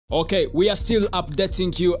Okay, we are still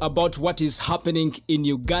updating you about what is happening in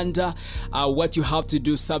Uganda. What you have to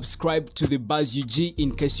do, subscribe to the Buzz UG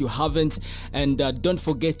in case you haven't, and don't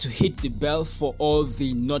forget to hit the bell for all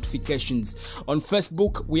the notifications. On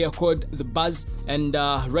Facebook, we are called The Buzz, and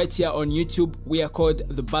right here on YouTube, we are called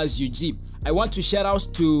The Buzz UG. I want to shout out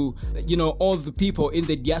to, all the people in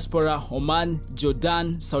the diaspora, Oman,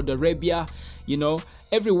 Jordan, Saudi Arabia,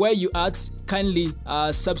 everywhere you at. Kindly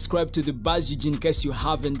subscribe to the Buzz UG in case you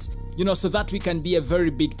haven't, so that we can be a very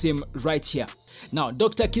big team right here. Now,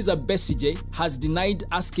 Dr. Kizza Besigye has denied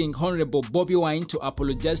asking Honorable Bobi Wine to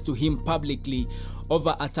apologize to him publicly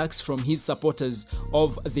over attacks from his supporters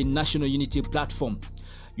of the National Unity Platform.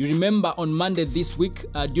 You remember on Monday this week,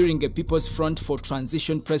 during a People's Front for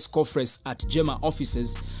Transition press conference at Jema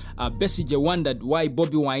offices, Besigye wondered why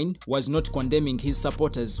Bobi Wine was not condemning his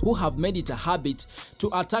supporters who have made it a habit to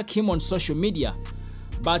attack him on social media.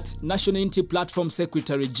 But National Unity Platform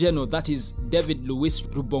Secretary General, that is David Louis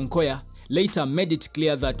Rubonkoya, later made it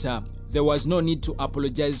clear that there was no need to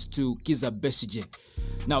apologize to Kizza Besigye.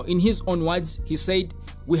 Now, in his own words, he said,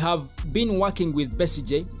 "We have been working with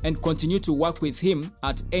Besigye and continue to work with him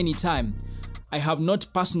at any time. I have not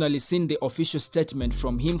personally seen the official statement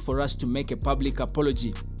from him for us to make a public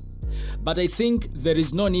apology. But I think there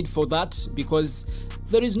is no need for that because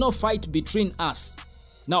there is no fight between us."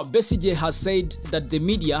 Now, Besigye has said that the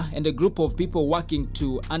media and a group of people working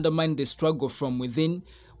to undermine the struggle from within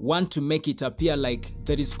want to make it appear like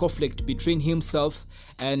there is conflict between himself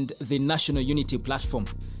and the National Unity Platform.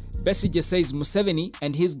 Besigye says Museveni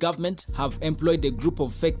and his government have employed a group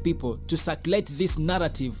of fake people to circulate this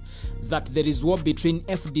narrative that there is war between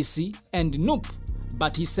FDC and NUP,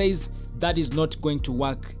 but he says that is not going to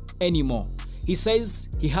work anymore. He says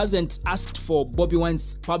he hasn't asked for Bobi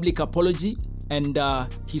Wine's public apology, and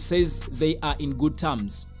he says they are in good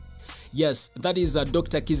terms. Yes, that is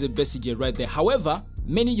Dr. Kizza Besigye right there. However,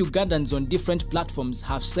 many Ugandans on different platforms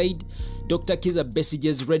have said Dr. Kizza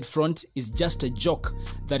Besigye's Red Front is just a joke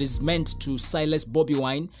that is meant to silence Bobi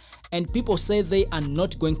Wine, and people say they are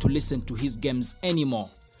not going to listen to his games anymore.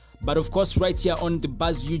 But of course, right here on the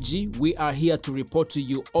Buzz UG, we are here to report to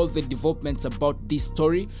you all the developments about this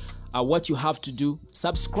story. What you have to do,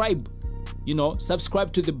 subscribe,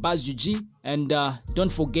 subscribe to the Buzz UG, and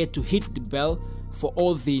don't forget to hit the bell for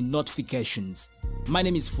all the notifications. My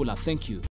name is Fuller. Thank you.